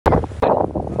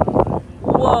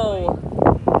Whoa.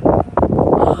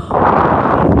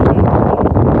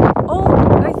 Oh,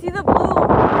 I see the blue.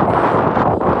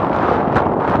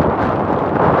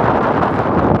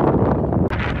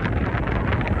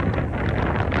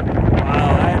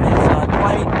 Wow, that is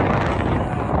quite the...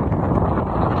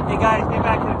 Hey guys, get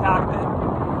back to the cockpit.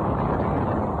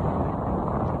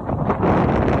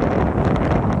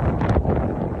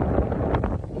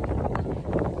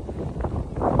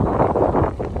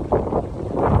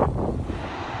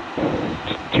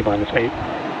 T-minus 8,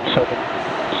 7,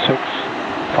 6,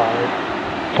 5,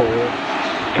 4,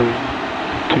 3,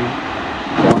 2,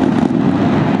 1.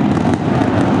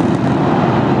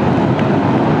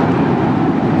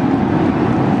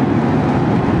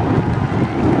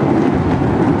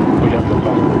 We got the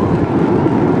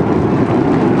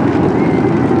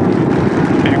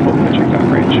vehicle pitching that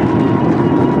range.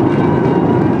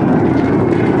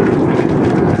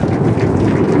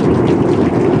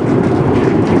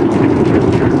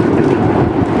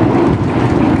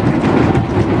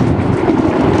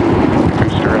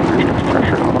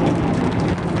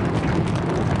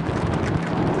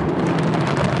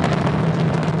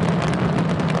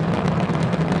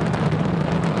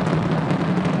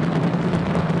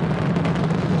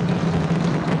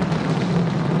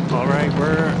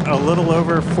 A little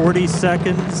over 40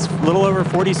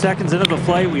 seconds into the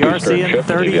flight. We are seeing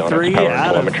 33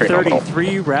 out of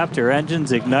 33 Raptor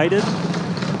engines ignited.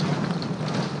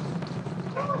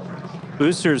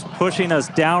 Boosters pushing us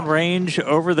downrange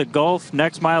over the Gulf.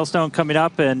 Next milestone coming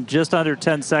up in just under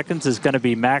 10 seconds is going to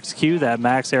be max Q, that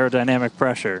max aerodynamic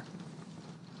pressure.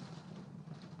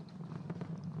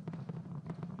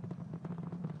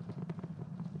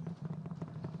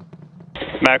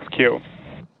 Max Q.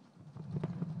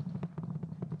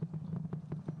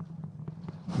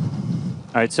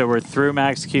 All right, so we're through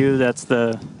max Q. That's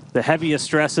the heaviest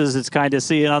stresses it's kind of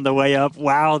seeing on the way up.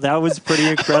 Wow, that was pretty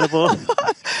incredible.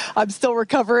 I'm still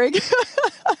recovering.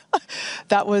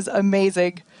 That was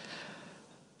amazing.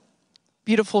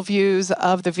 Beautiful views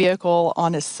of the vehicle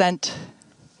on ascent,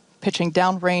 pitching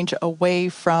downrange away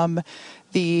from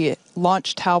the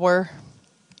launch tower.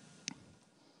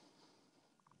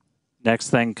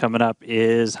 Next thing coming up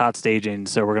is hot staging.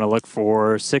 So we're going to look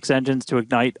for 6 engines to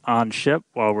ignite on ship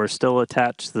while we're still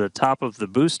attached to the top of the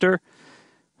booster.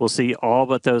 We'll see all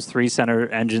but those 3 center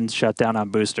engines shut down on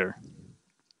booster.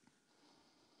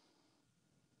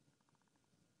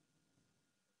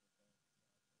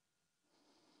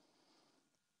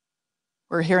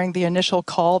 We're hearing the initial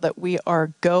call that we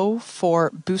are go for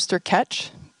booster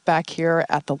catch back here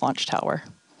at the launch tower.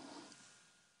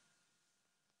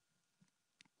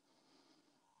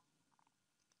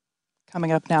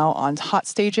 Coming up now on hot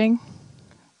staging,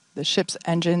 the ship's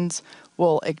engines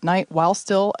will ignite while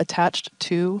still attached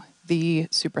to the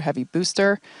Super Heavy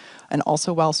booster, and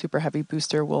also while Super Heavy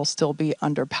booster will still be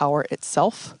under power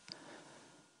itself.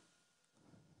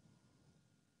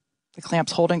 The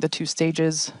clamps holding the 2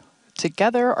 stages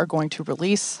together are going to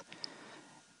release,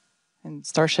 and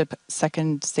Starship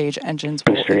second stage engines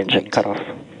will booster ignite. engine cut off.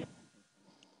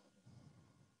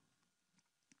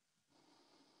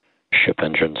 Ship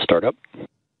engine startup.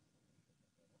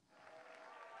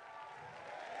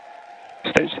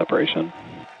 Stage separation.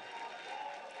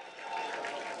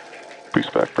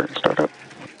 Boost back burn startup.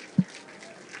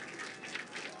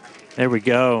 There we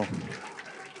go.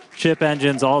 Ship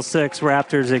engines, all 6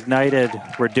 Raptors ignited.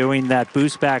 We're doing that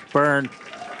boost back burn.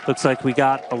 Looks like we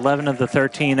got 11 of the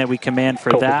 13 that we command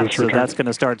for that, so that's going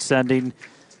to start sending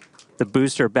the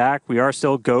booster back. We are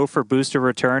still go for booster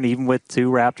return, even with 2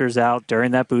 Raptors out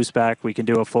during that boost back. We can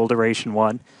do a full duration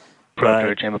one.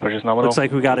 But looks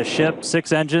like we got a ship,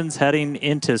 6 engines heading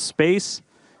into space,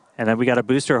 and then we got a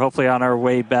booster hopefully on our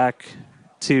way back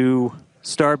to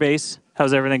Starbase.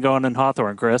 How's everything going in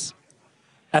Hawthorne, Chris?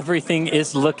 Everything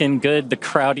is looking good. The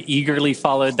crowd eagerly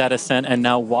followed that ascent and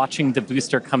now watching the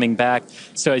booster coming back.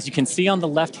 So as you can see on the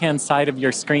left-hand side of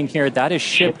your screen here, that is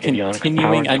ship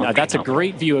continuing. And that's a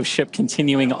great view of ship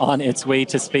continuing on its way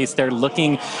to space. They're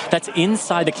looking, that's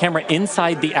inside the camera,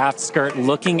 inside the aft skirt,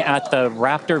 looking at the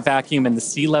Raptor vacuum and the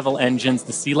sea level engines,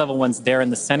 the sea level ones there in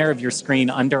the center of your screen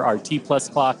under our T+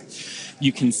 clock.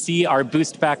 You can see our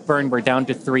boost back burn. We're down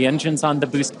to 3 engines on the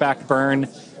boost back burn.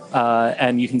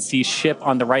 And you can see ship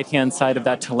on the right-hand side of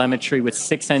that telemetry with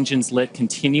 6 engines lit,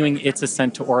 continuing its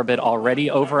ascent to orbit, already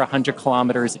over 100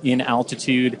 kilometers in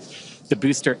altitude. The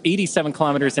booster 87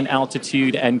 kilometers in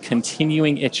altitude and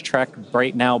continuing its trek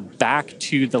right now back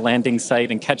to the landing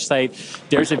site and catch site.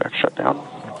 There's a shutdown.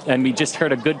 And we just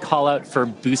heard a good call out for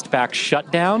boost back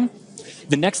shutdown.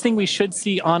 The next thing we should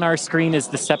see on our screen is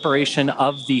the separation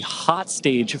of the hot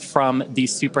stage from the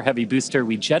Super Heavy booster.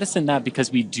 We jettisoned that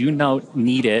because we do not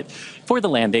need it for the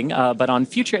landing, but on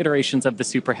future iterations of the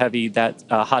Super Heavy, that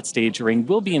hot stage ring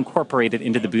will be incorporated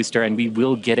into the booster and we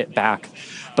will get it back.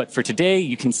 But for today,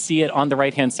 you can see it on the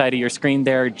right-hand side of your screen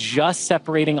there, just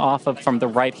separating off of from the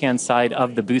right-hand side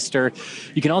of the booster.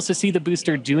 You can also see the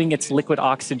booster doing its liquid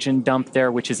oxygen dump there,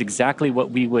 which is exactly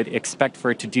what we would expect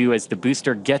for it to do as the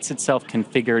booster gets itself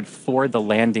configured for the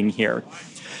landing here.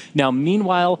 Now,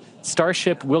 meanwhile,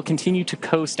 Starship will continue to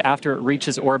coast after it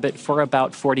reaches orbit for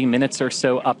about 40 minutes or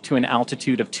so up to an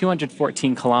altitude of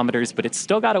 214 kilometers, but it's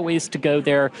still got a ways to go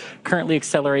there, currently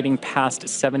accelerating past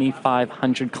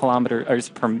 7,500 kilometers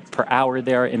per hour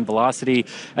there in velocity.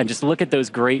 And just look at those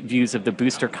great views of the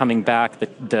booster coming back.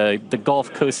 The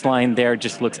Gulf coastline there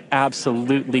just looks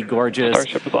absolutely gorgeous.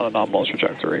 Starship is on a nominal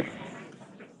trajectory.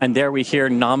 And there we hear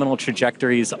nominal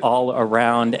trajectories all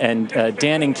around. And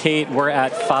Dan and Kate, we're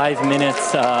at 5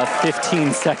 minutes,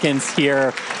 15 seconds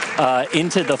here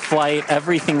into the flight.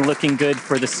 Everything looking good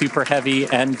for the Super Heavy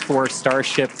and for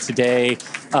Starship today.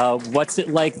 What's it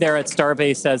like there at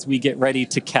Starbase as we get ready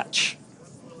to catch?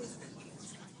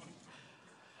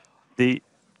 It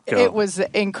was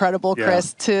incredible,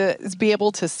 Chris, to be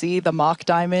able to see the mock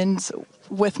diamonds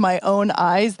with my own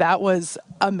eyes. That was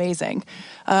amazing.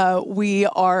 We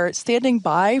are standing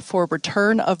by for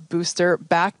return of booster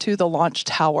back to the launch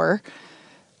tower.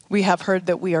 We have heard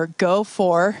that we are go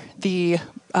for the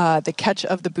catch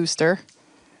of the booster.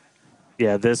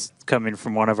 Yeah, this coming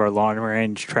from one of our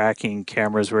long-range tracking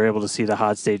cameras, we're able to see the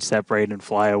hot stage separate and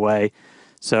fly away.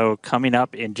 So coming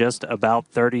up in just about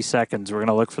 30 seconds, we're going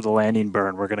to look for the landing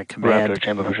burn. We're going to command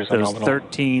those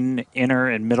 13 inner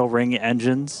and middle ring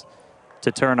engines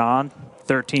to turn on.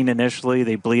 13 initially,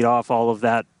 they bleed off all of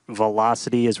that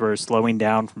velocity as we're slowing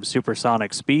down from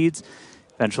supersonic speeds,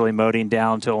 eventually moding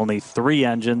down to only 3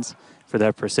 engines for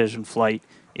that precision flight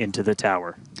into the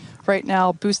tower. Right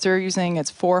now, booster using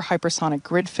its 4 hypersonic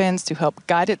grid fins to help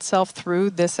guide itself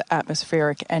through this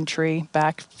atmospheric entry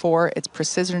back for its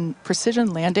precision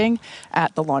landing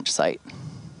at the launch site.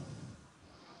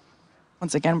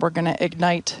 Once again, we're going to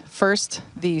ignite first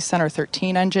the center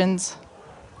 13 engines.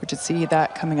 We should see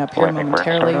that coming up here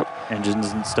momentarily.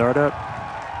 Engines in startup.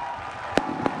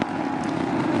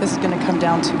 This is going to come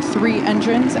down to 3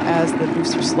 engines as the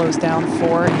booster slows down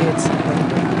for its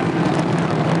landing.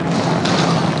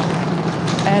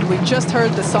 And we just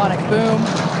heard the sonic boom.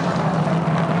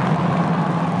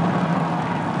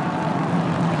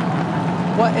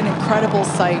 What an incredible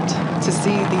sight to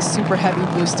see the Super Heavy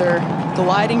booster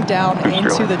gliding down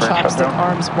into the chopstick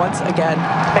arms once again.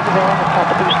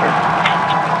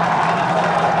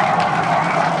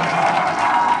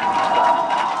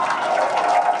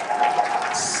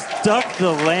 Stuck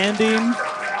the landing.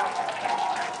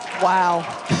 Wow.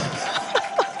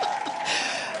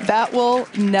 That will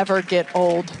never get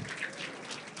old.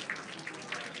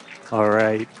 All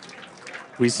right.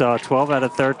 We saw 12 out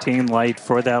of 13 light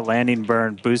for that landing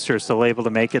burn. Booster still able to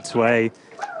make its way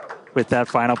with that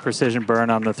final precision burn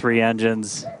on the 3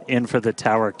 engines in for the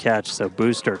tower catch. So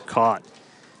booster caught.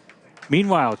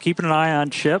 Meanwhile, keeping an eye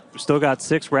on ship. Still got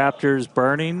 6 Raptors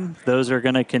burning. Those are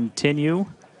going to continue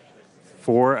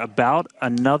for about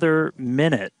another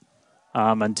minute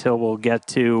until we'll get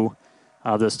to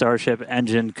the Starship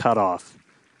engine cutoff.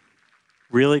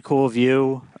 Really cool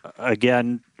view.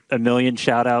 Again, a million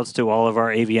shout outs to all of our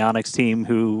avionics team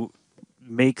who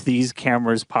make these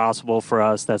cameras possible for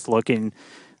us. That's looking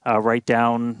right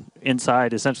down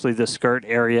inside essentially the skirt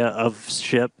area of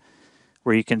ship,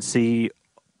 where you can see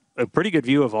a pretty good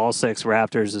view of all 6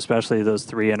 Raptors, especially those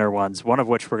 3 inner ones, one of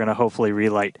which we're going to hopefully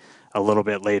relight a little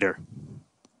bit later.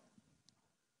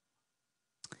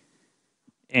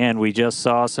 And we just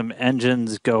saw some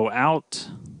engines go out.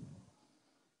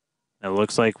 It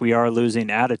looks like we are losing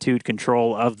attitude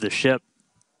control of the ship.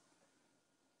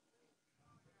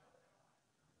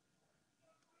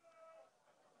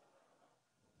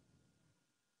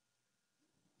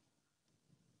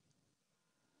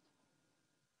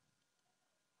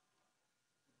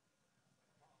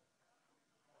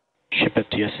 Ship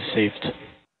FTS is saved.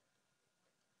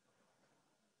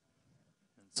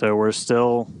 So we're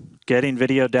still getting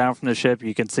video down from the ship.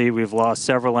 You can see we've lost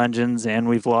several engines and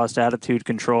we've lost attitude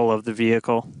control of the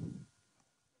vehicle.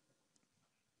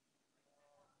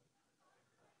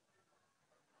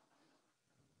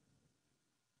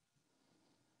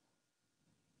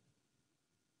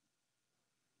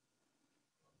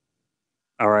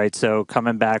 All right, so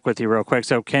coming back with you real quick.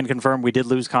 So can confirm we did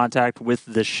lose contact with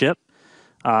the ship.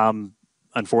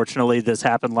 Unfortunately, this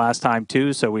happened last time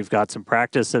too, so we've got some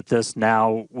practice at this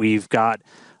now. We've got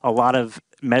a lot of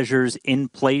measures in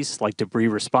place, like debris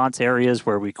response areas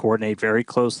where we coordinate very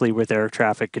closely with air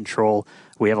traffic control.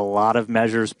 We have a lot of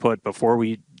measures put before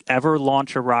we ever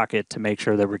launch a rocket to make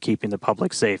sure that we're keeping the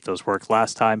public safe. Those worked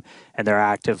last time, and they're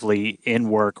actively in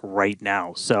work right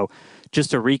now. So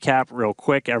just to recap real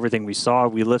quick, everything we saw,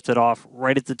 we lifted off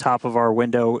right at the top of our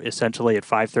window, essentially at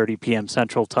 5:30 p.m.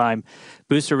 Central Time.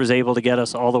 Booster was able to get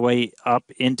us all the way up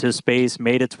into space,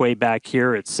 made its way back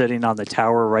here. It's sitting on the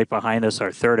tower right behind us,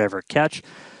 our third ever catch.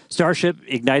 Starship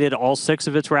ignited all 6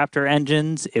 of its Raptor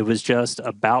engines. It was just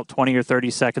about 20 or 30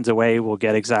 seconds away. We'll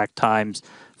get exact times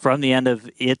from the end of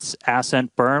its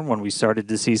ascent burn when we started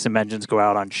to see some engines go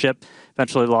out on ship,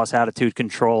 eventually lost attitude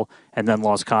control, and then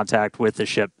lost contact with the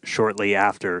ship shortly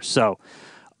after. So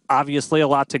obviously a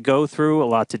lot to go through, a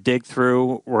lot to dig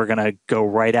through. We're going to go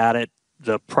right at it.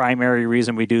 The primary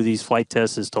reason we do these flight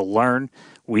tests is to learn.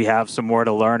 We have some more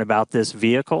to learn about this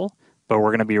vehicle, but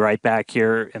we're going to be right back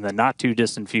here in the not too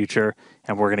distant future,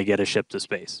 and we're going to get a ship to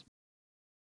space.